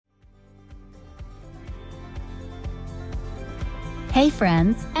Hey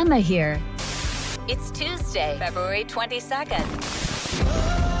friends, Emma here. It's Tuesday, February 22nd.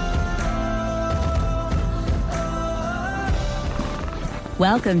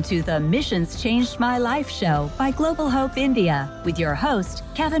 Welcome to the Missions Changed My Life show by Global Hope India with your host,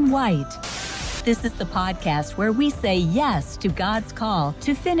 Kevin White. This is the podcast where we say yes to God's call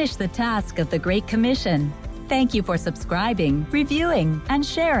to finish the task of the Great Commission. Thank you for subscribing, reviewing, and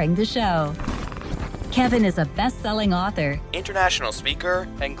sharing the show. Kevin is a best-selling author, international speaker,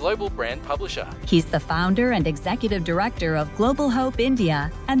 and global brand publisher. He's the founder and executive director of Global Hope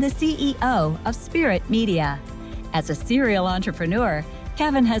India and the CEO of Spirit Media. As a serial entrepreneur,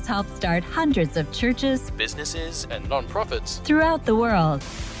 Kevin has helped start hundreds of churches, businesses, and nonprofits throughout the world.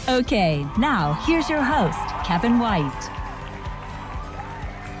 Okay, now here's your host, Kevin White.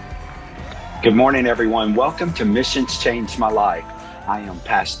 Good morning, everyone. Welcome to Missions Changed My Life. I am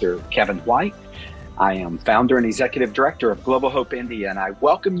Pastor Kevin White. I am founder and executive director of Global Hope India, and I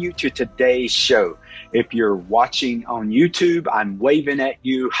welcome you to today's show. If you're watching on YouTube, I'm waving at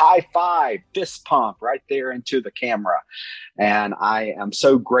you. High five, fist pump right there into the camera. And I am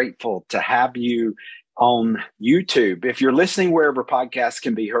so grateful to have you on YouTube. If you're listening wherever podcasts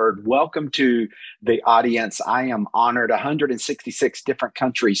can be heard, welcome to the audience. I am honored 166 different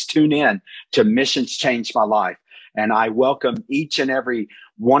countries tune in to Missions Changed My Life. And I welcome each and every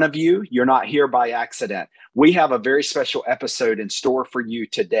one of you. You're not here by accident. We have a very special episode in store for you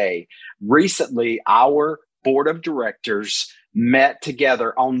today. Recently, our board of directors met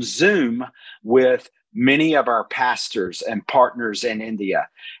together on Zoom with many of our pastors and partners in India.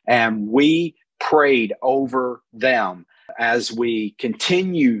 And we prayed over them as we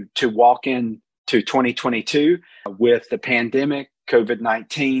continue to walk into 2022 with the pandemic,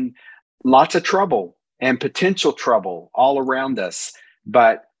 COVID-19, lots of trouble and potential trouble all around us.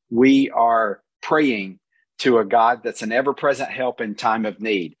 But we are praying to a God that's an ever-present help in time of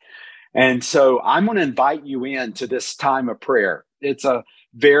need. And so I'm going to invite you into this time of prayer. It's a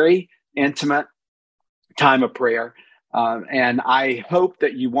very intimate time of prayer. And I hope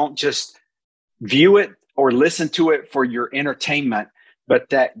that you won't just view it or listen to it for your entertainment, but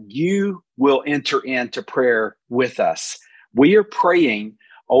that you will enter into prayer with us. We are praying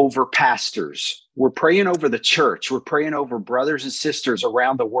over pastors. We're praying over the church. We're praying over brothers and sisters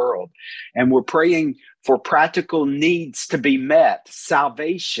around the world. And we're praying for practical needs to be met: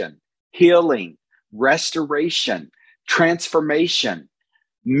 salvation, healing, restoration, transformation,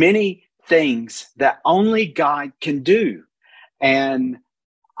 many things that only God can do. And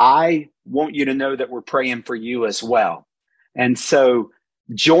I want you to know that we're praying for you as well. And so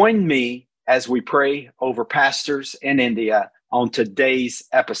join me as we pray over pastors in India on today's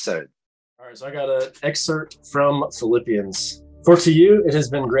episode. All right, so I got an excerpt from Philippians. For to you it has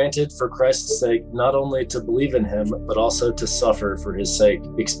been granted for Christ's sake not only to believe in him, but also to suffer for his sake,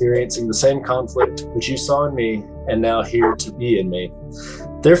 experiencing the same conflict which you saw in me and now hear to be in me.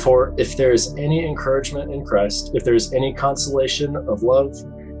 Therefore, if there is any encouragement in Christ, if there is any consolation of love,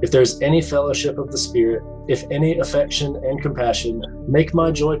 if there is any fellowship of the Spirit, if any affection and compassion, make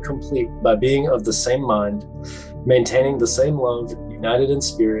my joy complete by being of the same mind, maintaining the same love, united in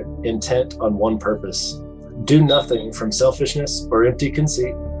spirit, intent on one purpose. Do nothing from selfishness or empty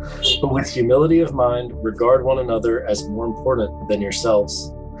conceit, but with humility of mind, regard one another as more important than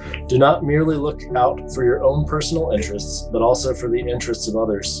yourselves. Do not merely look out for your own personal interests, but also for the interests of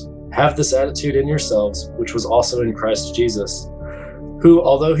others. Have this attitude in yourselves, which was also in Christ Jesus, who,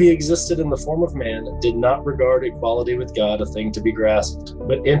 although he existed in the form of man, did not regard equality with God a thing to be grasped,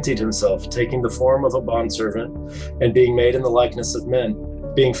 but emptied himself, taking the form of a bondservant, and being made in the likeness of men.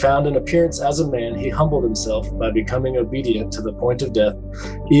 Being found in appearance as a man, he humbled himself by becoming obedient to the point of death,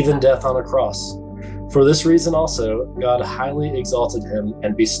 even death on a cross. For this reason also, God highly exalted him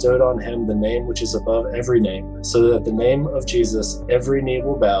and bestowed on him the name which is above every name, so that at the name of Jesus every knee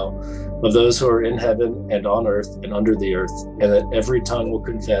will bow, of those who are in heaven and on earth and under the earth, and that every tongue will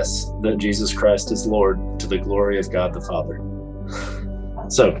confess that Jesus Christ is Lord, to the glory of God the Father.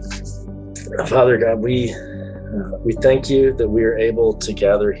 So, Father God, we thank you that we are able to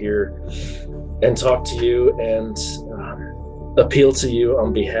gather here and talk to you and appeal to you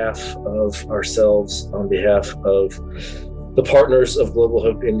on behalf of ourselves, on behalf of the partners of Global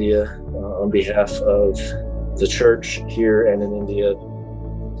Hope India, on behalf of the church here and in India.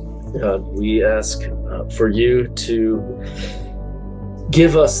 We ask for you to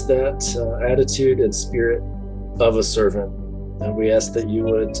give us that attitude and spirit of a servant. And we ask that you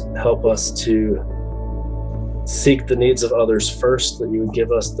would help us to seek the needs of others first, that you would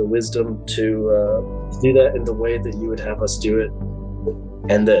give us the wisdom to do that in the way that you would have us do it,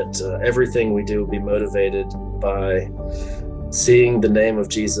 and that everything we do will be motivated by seeing the name of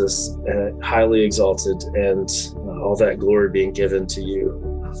Jesus highly exalted and all that glory being given to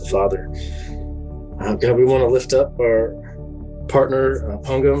you, Father. God, we want to lift up our partner,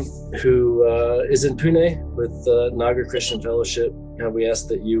 Pongam, who is in Pune with Naga Christian Fellowship. God, we ask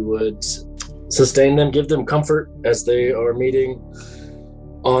that you would sustain them, give them comfort as they are meeting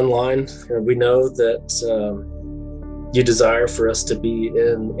online. We know that you desire for us to be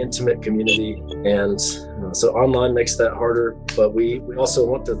in intimate community, and so online makes that harder, but we also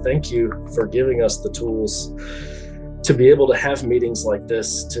want to thank you for giving us the tools to be able to have meetings like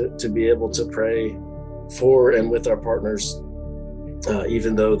this, to be able to pray for and with our partners,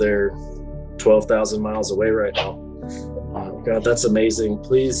 even though they're 12,000 miles away right now. God, that's amazing.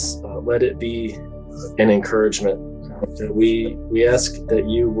 Please let it be an encouragement. We ask that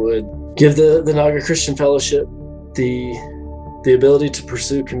you would give the Naga Christian Fellowship the ability to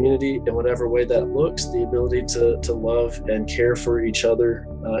pursue community in whatever way that looks, the ability to love and care for each other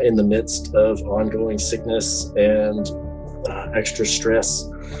in the midst of ongoing sickness and extra stress.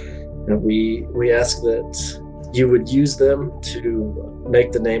 And we ask that you would use them to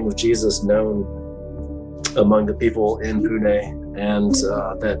make the name of Jesus known among the people in Pune, and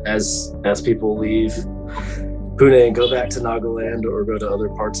that as people leave Pune and go back to Nagaland or go to other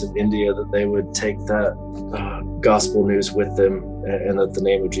parts of India, that they would take that gospel news with them, and that the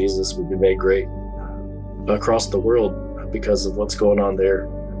name of Jesus would be made great across the world because of what's going on there.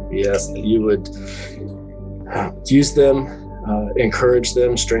 We ask that you would use them, encourage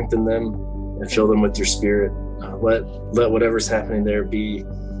them, strengthen them, and fill them with your spirit. Let whatever's happening there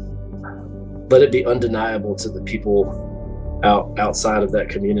let it be undeniable to the people outside of that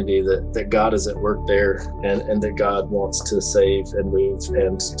community that God is at work there, and that God wants to save and move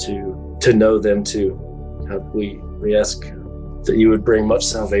and to know them too. We ask that you would bring much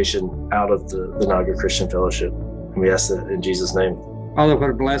salvation out of the Naga Christian Fellowship, and we ask that in Jesus' name. Father, what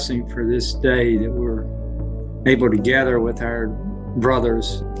a blessing for this day that we're able to gather with our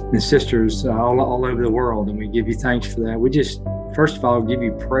brothers and sisters all over the world, and we give you thanks for that. We just, first of all, give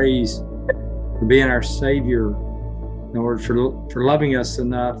you praise for being our Savior, Lord, for loving us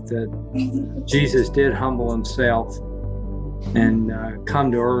enough that Jesus did humble himself and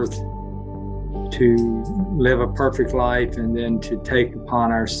come to earth to live a perfect life, and then to take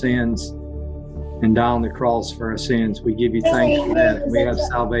upon our sins and die on the cross for our sins. We give you thanks for that. We have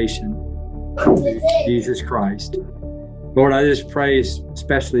salvation through Jesus Christ. Lord, I just pray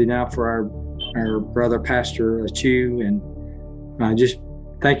especially now for our brother, Pastor Chu, and just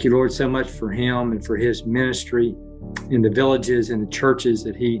thank you, Lord, so much for him and for his ministry in the villages and the churches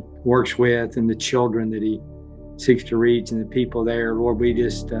that he works with, and the children that he seeks to reach, and the people there. Lord, we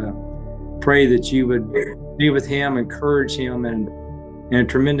just pray that you would be with him, encourage him in a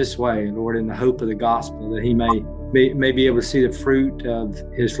tremendous way, Lord, in the hope of the gospel, that he may be able to see the fruit of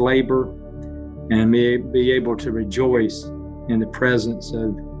his labor, and may be able to rejoice in the presence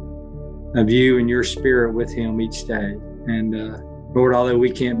of you and your spirit with him each day. And Lord, although we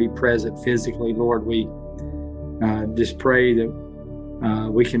can't be present physically, Lord, we just pray that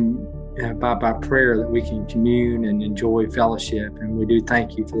we can, by prayer, that we can commune and enjoy fellowship. And we do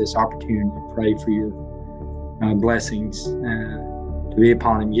thank you for this opportunity to pray for your blessings to be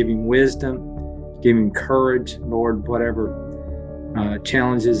upon him. Give him wisdom, give him courage, Lord, whatever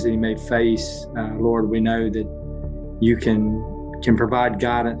challenges that he may face. Lord, we know that you can provide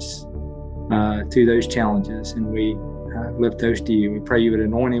guidance through those challenges, and we lift those to you. We pray you would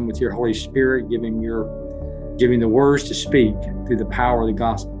anoint him with your Holy Spirit, give him the words to speak through the power of the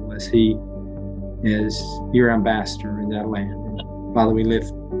gospel as he is your ambassador in that land. And Father, we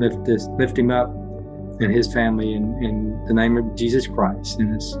lift him up and his family in the name of Jesus Christ.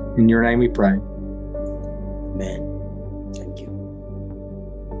 And it's in your name we pray. Amen. Thank you.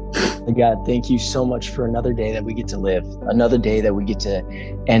 God, thank you so much for another day that we get to live, another day that we get to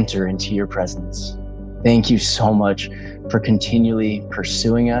enter into your presence. Thank you so much for continually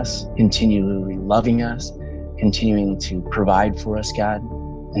pursuing us, continually loving us, continuing to provide for us, God,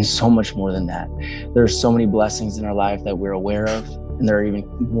 and so much more than that. There are so many blessings in our life that we're aware of, and there are even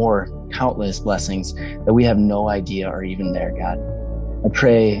more countless blessings that we have no idea are even there, God. I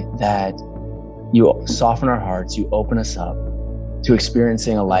pray that you soften our hearts, you open us up to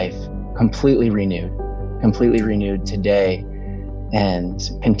experiencing a life completely renewed today, and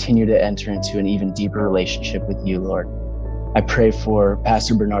continue to enter into an even deeper relationship with you, Lord. I pray for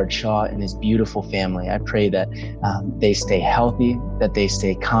Pastor Bernard Shaw and his beautiful family. I pray that they stay healthy, that they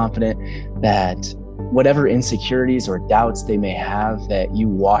stay confident, that whatever insecurities or doubts they may have, that you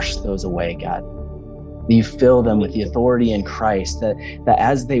wash those away, God. that you fill them with the authority in Christ, that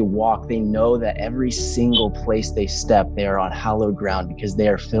as they walk, they know that every single place they step, they are on hallowed ground because they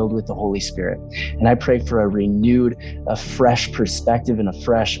are filled with the Holy Spirit. And I pray for a fresh perspective and a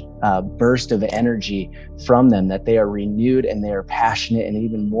fresh burst of energy from them, that they are renewed and they are passionate and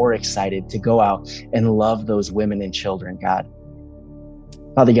even more excited to go out and love those women and children, God.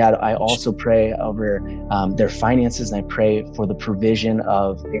 Father God, I also pray over their finances, and I pray for the provision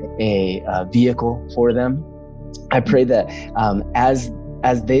of a vehicle for them. I pray that as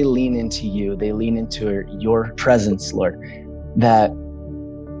they lean into you, they lean into your presence, Lord, that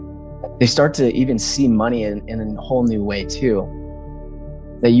they start to even see money in a whole new way too.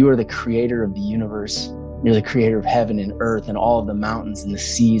 That you are the creator of the universe. You're the creator of heaven and earth and all of the mountains and the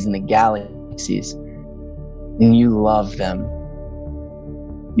seas and the galaxies. And you love them.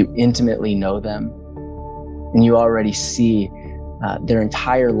 You intimately know them, and you already see their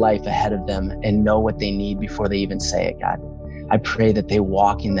entire life ahead of them and know what they need before they even say it, God. I pray that they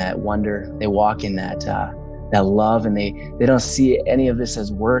walk in that wonder, they walk in that love, and they don't see any of this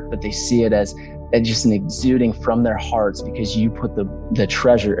as work, but they see it as just an exuding from their hearts, because you put the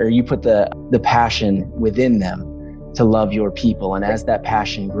treasure, or you put the passion within them to love your people. And as that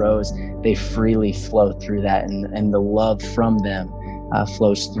passion grows, they freely flow through that, and the love from them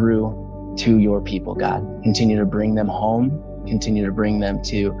flows through to your people, God. Continue to bring them home. Continue to bring them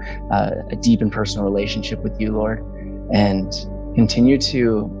to a deep and personal relationship with you, Lord, and continue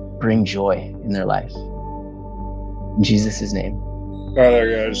to bring joy in their life. In Jesus' name.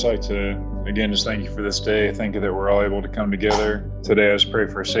 Father, I'd just like to, again, just thank you for this day. Thank you that we're all able to come together today. I just pray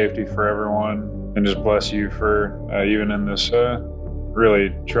for safety for everyone, and just bless you for even in this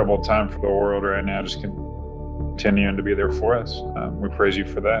really troubled time for the world right now, just continuing to be there for us. We praise you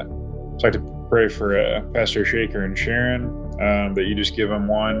for that. I'd like to pray for Pastor Shaker and Sharon, that you just give them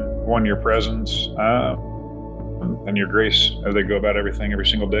one your presence and your grace as they go about everything every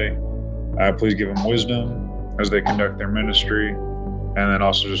single day. Please give them wisdom as they conduct their ministry, and then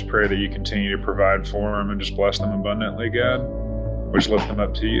also just pray that you continue to provide for them and just bless them abundantly, God. We just lift them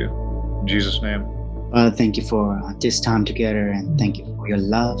up to you. In Jesus' name. Thank you for this time together, and thank you for your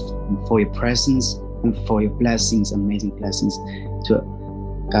love and for your presence and for your blessings, amazing blessings.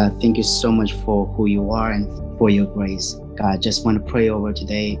 God, thank you so much for who you are and for your grace. God, just want to pray over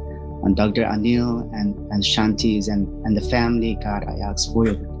today on Dr. Anil and Shanti's and the family. God, I ask for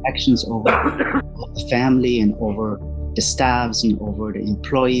your protections over the family and over the staffs and over the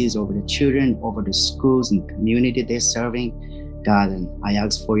employees, over the children, over the schools and community they're serving. God, and I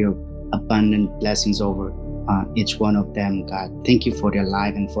ask for your abundant blessings over each one of them. God, thank you for their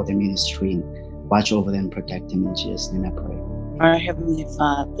life and for their ministry, and watch over them, protect them. In Jesus' name I pray. Our Heavenly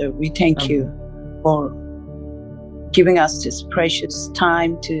Father, we thank you for giving us this precious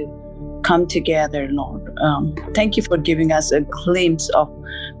time to come together, Lord. Thank you for giving us a glimpse of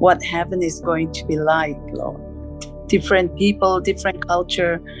what heaven is going to be like, Lord. Different people, different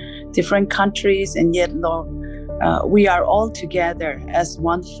culture, different countries, and yet, Lord, we are all together as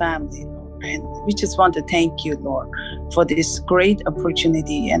one family, Lord. And we just want to thank you, Lord, for this great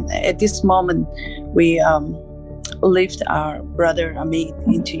opportunity. And at this moment, we lift our brother Amit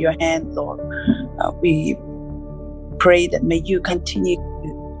into your hand, Lord. We pray that may you continue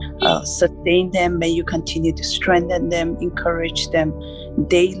to sustain them, may you continue to strengthen them, encourage them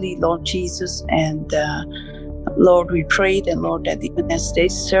daily, Lord Jesus. And Lord, we pray that, Lord, that even as they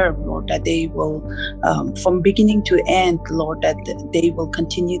serve, Lord, that they will, from beginning to end, Lord, that they will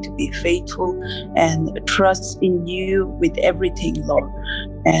continue to be faithful and trust in you with everything, Lord.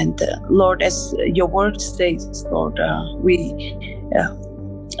 And Lord, as your word says, Lord,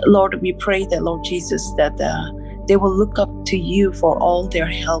 Lord, we pray that, Lord Jesus, that they will look up to you for all their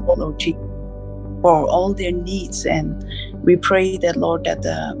help, Lord Jesus, for all their needs. And we pray that, Lord, that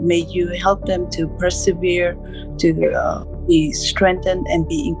may you help them to persevere, to be strengthened and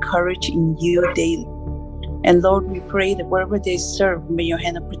be encouraged in you daily. And Lord, we pray that wherever they serve, may your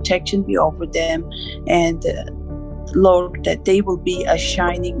hand of protection be over them. And Lord, that they will be a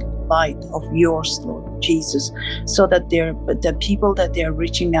shining light of yours, Lord Jesus, so that the people that they're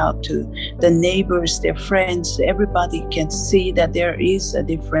reaching out to, the neighbors, their friends, everybody can see that there is a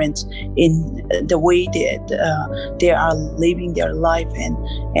difference in the way that they are living their life.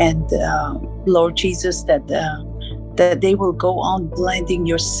 And Lord Jesus, that they will go on blending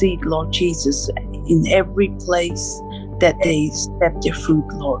your seed, Lord Jesus, in every place that they step their foot,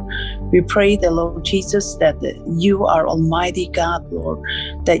 Lord. We pray that, Lord Jesus, that you are Almighty God, Lord,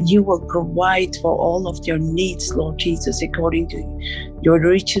 that you will provide for all of their needs, Lord Jesus, according to your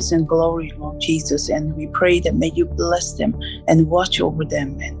riches and glory, Lord Jesus. And we pray that may you bless them and watch over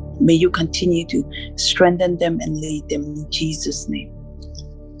them. And May you continue to strengthen them and lead them in Jesus' name.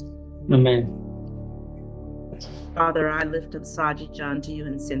 Amen. Father, I lift up Sajid John to you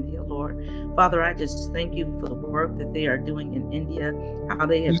and Cynthia, Lord. Father, I just thank you for the work that they are doing in India, how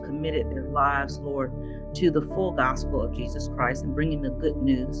they have committed their lives, Lord, to the full gospel of Jesus Christ and bringing the good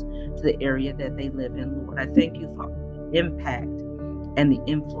news to the area that they live in, Lord. I thank you for the impact and the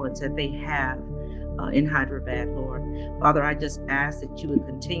influence that they have in Hyderabad, Lord. Father, I just ask that you would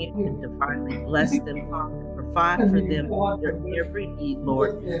continue to divinely bless them, Father, provide for them their every need,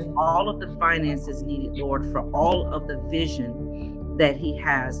 Lord. All of the finances needed, Lord, for all of the vision that he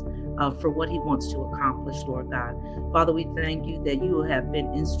has for what he wants to accomplish, Lord God. Father, we thank you that you have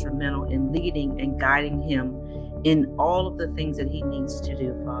been instrumental in leading and guiding him in all of the things that he needs to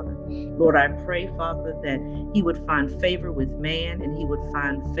do, Father. Lord, I pray, Father, that he would find favor with man and he would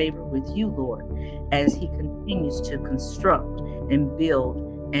find favor with you, Lord, as he continues to construct and build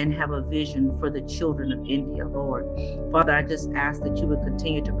and have a vision for the children of India, Lord. Father, I just ask that you would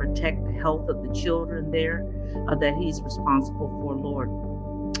continue to protect the health of the children there that he's responsible for, Lord.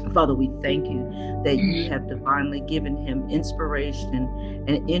 Father, we thank you that you have divinely given him inspiration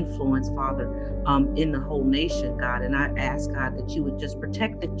and influence, Father, in the whole nation, God. And I ask, God, that you would just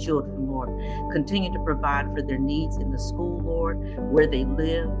protect the children, Lord. Continue to provide for their needs in the school, Lord, where they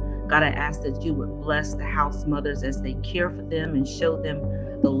live. God, I ask that you would bless the house mothers as they care for them and show them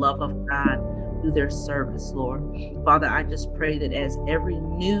the love of God through their service, Lord. Father, I just pray that as every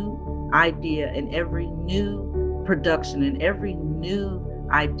new idea and every new production and every new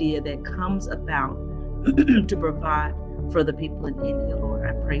idea that comes about to provide for the people in India, Lord,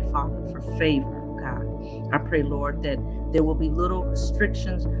 I pray, Father, for favor, God. I pray, Lord, that there will be little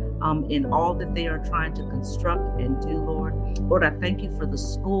restrictions in all that they are trying to construct and do, Lord. Lord, I thank you for the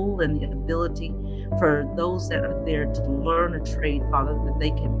school and the ability for those that are there to learn a trade, Father, that they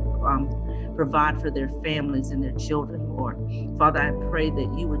can provide for their families and their children, Lord. Father, I pray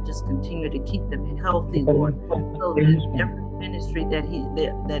that you would just continue to keep them healthy, Lord, so that every ministry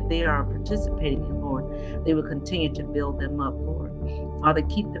that they are participating in, Lord, they will continue to build them up, Lord. Father,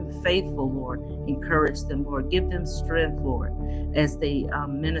 keep them faithful, Lord. Encourage them, Lord. Give them strength, Lord, as they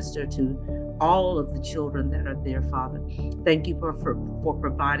minister to all of the children that are there, Father. Thank you for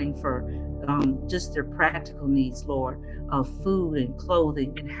providing for just their practical needs, Lord, of food and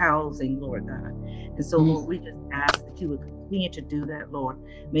clothing and housing, Lord God. And so, Lord, we just ask that you would continue to do that, Lord.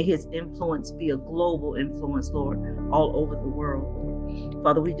 May his influence be a global influence, Lord, all over the world, Lord.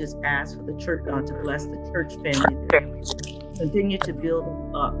 Father, we just ask for the church, to bless the church family. Continue to build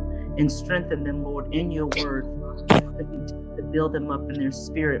them up and strengthen them, Lord, in your word. Continue to build them up in their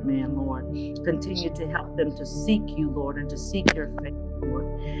spirit, man, Lord. Continue to help them to seek you, Lord, and to seek your faith, Lord,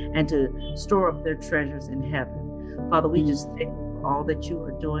 and to store up their treasures in heaven. Father, we just thank you for all that you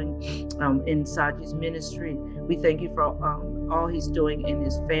are doing in Saji's ministry. We thank you for all he's doing in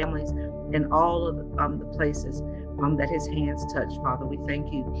his families and all of the places that his hands touch, Father. We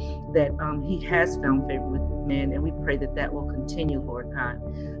thank you that he has found favor with men, and we pray that that will continue, Lord God.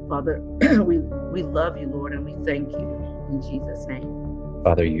 Father, we love you, Lord, and we thank you in Jesus' name.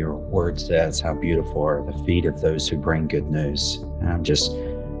 Father, your word says how beautiful are the feet of those who bring good news. And I'm just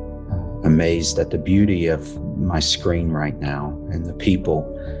amazed at the beauty of my screen right now and the people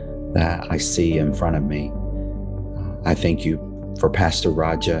that I see in front of me. I thank you for Pastor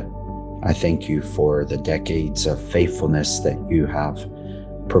Raja. I thank you for the decades of faithfulness that you have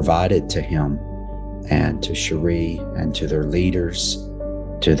provided to him and to Cherie and to their leaders,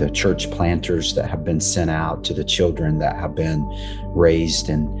 to the church planters that have been sent out, to the children that have been raised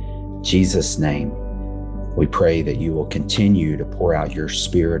in Jesus' name. We pray that you will continue to pour out your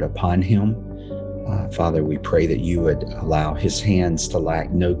Spirit upon him. Father, we pray that you would allow his hands to lack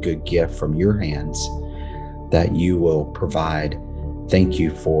no good gift from your hands, that you will provide. Thank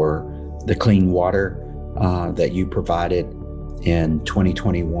you for the clean water that you provided in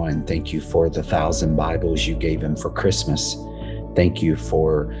 2021. Thank you for the 1,000 Bibles you gave him for Christmas. Thank you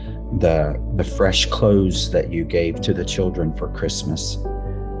for the fresh clothes that you gave to the children for Christmas.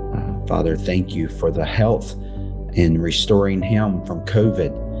 Father, thank you for the health in restoring him from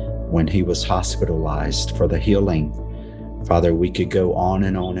COVID when he was hospitalized, for the healing. Father, we could go on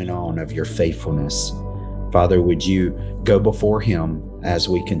and on and on of your faithfulness. Father, would you go before him as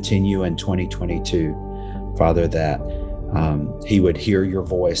we continue in 2022? Father, that he would hear your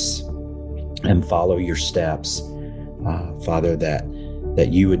voice and follow your steps. Father, that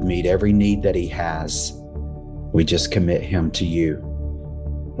you would meet every need that he has. We just commit him to you.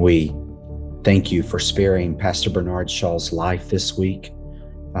 We thank you for sparing Pastor Bernard Shaw's life this week.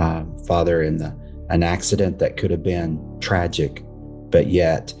 Father, in an accident that could have been tragic, but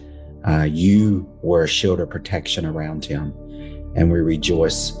yet you were a shield of protection around him, and we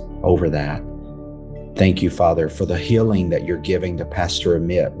rejoice over that. Thank you, Father, for the healing that you're giving to Pastor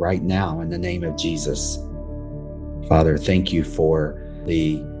Amit right now in the name of Jesus. Father, thank you for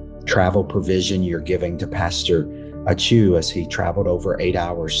the travel provision you're giving to Pastor Achu as he traveled over 8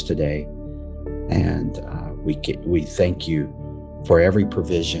 hours today. And we thank you for every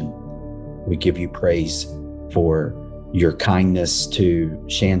provision. We give you praise for your kindness to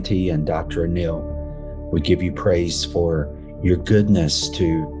Shanti and Dr. Anil. We give you praise for your goodness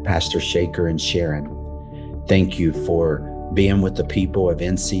to Pastor Shaker and Sharon. Thank you for being with the people of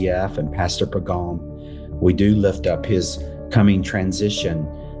NCF and Pastor Pagam. We do lift up his coming transition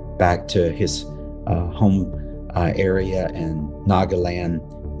back to his home area in Nagaland.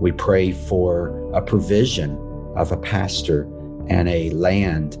 We pray for a provision of a pastor and a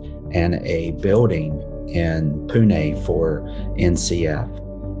land and a building in Pune for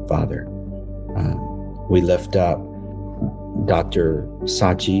NCF, Father. We lift up Dr.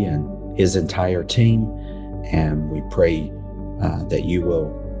 Sachi and his entire team, and we pray that you will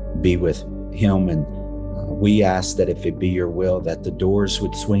be with him. And we ask that if it be your will, that the doors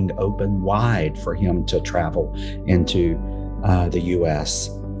would swing open wide for him to travel into the U.S.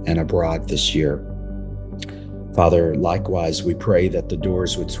 and abroad this year. Father, likewise, we pray that the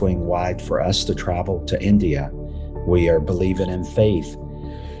doors would swing wide for us to travel to India. We are believing in faith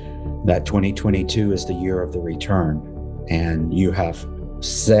that 2022 is the year of the return. And you have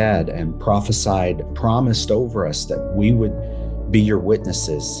said and promised over us that we would be your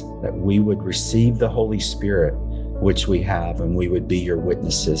witnesses, that we would receive the Holy Spirit, which we have, and we would be your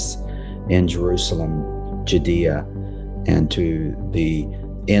witnesses in Jerusalem, Judea, and to the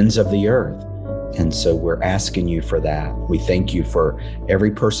ends of the earth. And so we're asking you for that. We thank you for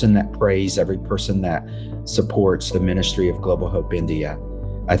every person that prays, every person that supports the ministry of Global Hope India.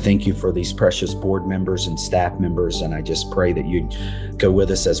 I thank you for these precious board members and staff members, and I just pray that you'd go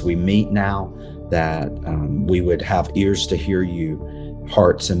with us as we meet now, that we would have ears to hear you,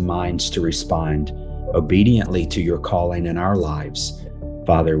 hearts and minds to respond obediently to your calling in our lives.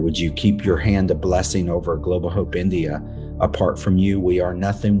 Father, would you keep your hand of blessing over Global Hope India? Apart from you, we are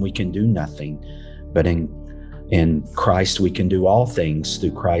nothing, we can do nothing. But in Christ, we can do all things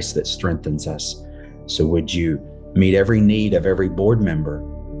through Christ that strengthens us. So would you meet every need of every board member,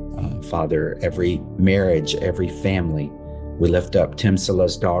 Father, every marriage, every family. We lift up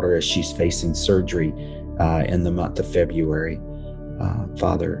Timsala's daughter as she's facing surgery in the month of February,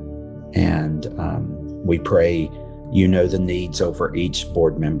 Father. And we pray you know the needs over each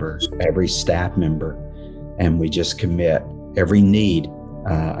board member, every staff member, and we just commit every need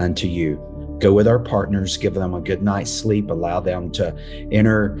unto you. Go with our partners, give them a good night's sleep, allow them to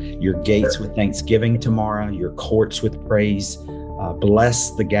enter your gates with thanksgiving tomorrow, your courts with praise.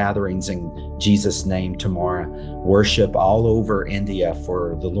 Bless the gatherings in Jesus' name tomorrow. Worship all over India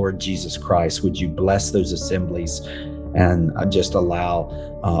for the Lord Jesus Christ. Would you bless those assemblies and just allow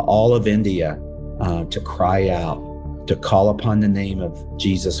all of India to cry out, to call upon the name of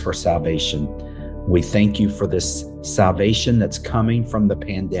Jesus for salvation. We thank you for this salvation that's coming from the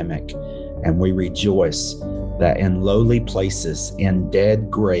pandemic. And we rejoice that in lowly places, in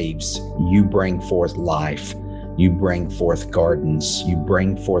dead graves, you bring forth life. You bring forth gardens. You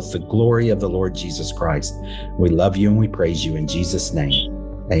bring forth the glory of the Lord Jesus Christ. We love you and we praise you in Jesus'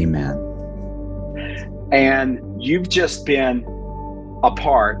 name. Amen. And you've just been a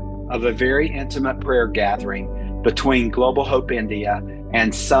part of a very intimate prayer gathering between Global Hope India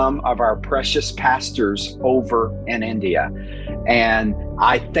and some of our precious pastors over in India. And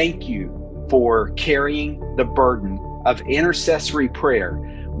I thank you for carrying the burden of intercessory prayer.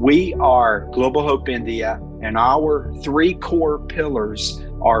 We are Global Hope India, and our 3 core pillars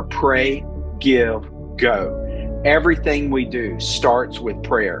are pray, give, go. Everything we do starts with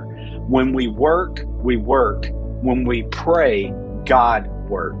prayer. When we work, we work. When we pray, God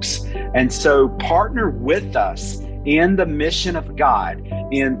works. And so partner with us in the mission of God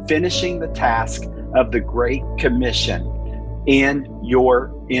in finishing the task of the Great Commission in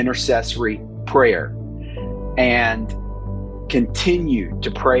your intercessory prayer, and continue to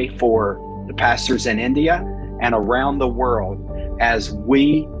pray for the pastors in India and around the world as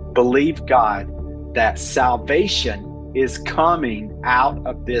we believe God that salvation is coming out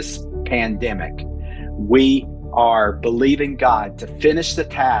of this pandemic. We are believing God to finish the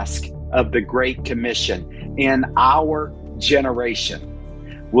task of the Great Commission in our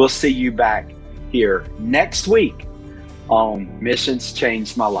generation. We'll see you back here next week on Missions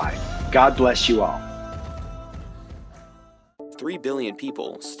Changed My Life. God bless you all. 3 billion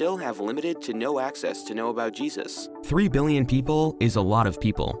people still have limited to no access to know about Jesus. 3 billion people is a lot of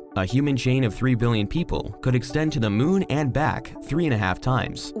people. A human chain of 3 billion people could extend to the moon and back 3.5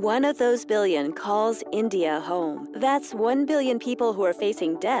 times. One of those billion calls India home. That's 1 billion people who are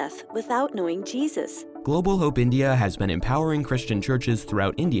facing death without knowing Jesus. Global Hope India has been empowering Christian churches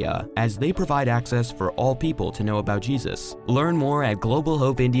throughout India as they provide access for all people to know about Jesus. Learn more at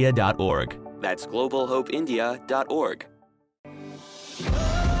globalhopeindia.org. That's globalhopeindia.org.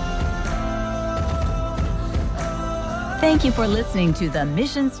 Thank you for listening to the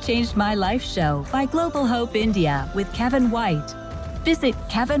Missions Changed My Life show by Global Hope India with Kevin White. Visit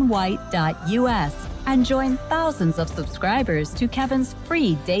kevinwhite.us and join thousands of subscribers to Kevin's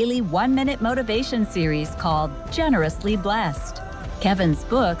free daily 1-minute motivation series called Generously Blessed. Kevin's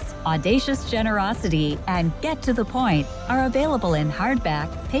books, Audacious Generosity and Get to the Point, are available in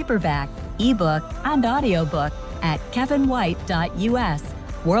hardback, paperback, ebook, and audiobook at kevinwhite.us,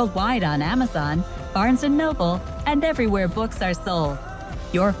 worldwide on Amazon, Barnes & Noble, and everywhere books are sold.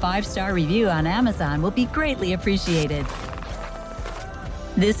 Your 5-star review on Amazon will be greatly appreciated.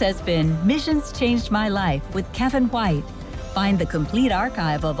 This has been Missions Changed My Life with Kevin White. Find the complete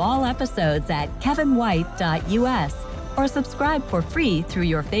archive of all episodes at kevinwhite.us or subscribe for free through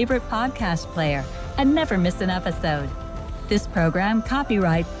your favorite podcast player and never miss an episode. This program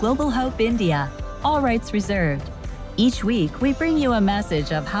copyright Global Hope India, all rights reserved. Each week, we bring you a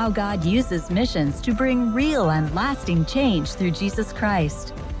message of how God uses missions to bring real and lasting change through Jesus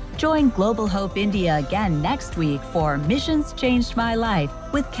Christ. Join Global Hope India again next week for Missions Changed My Life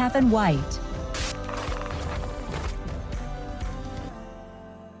with Kevin White.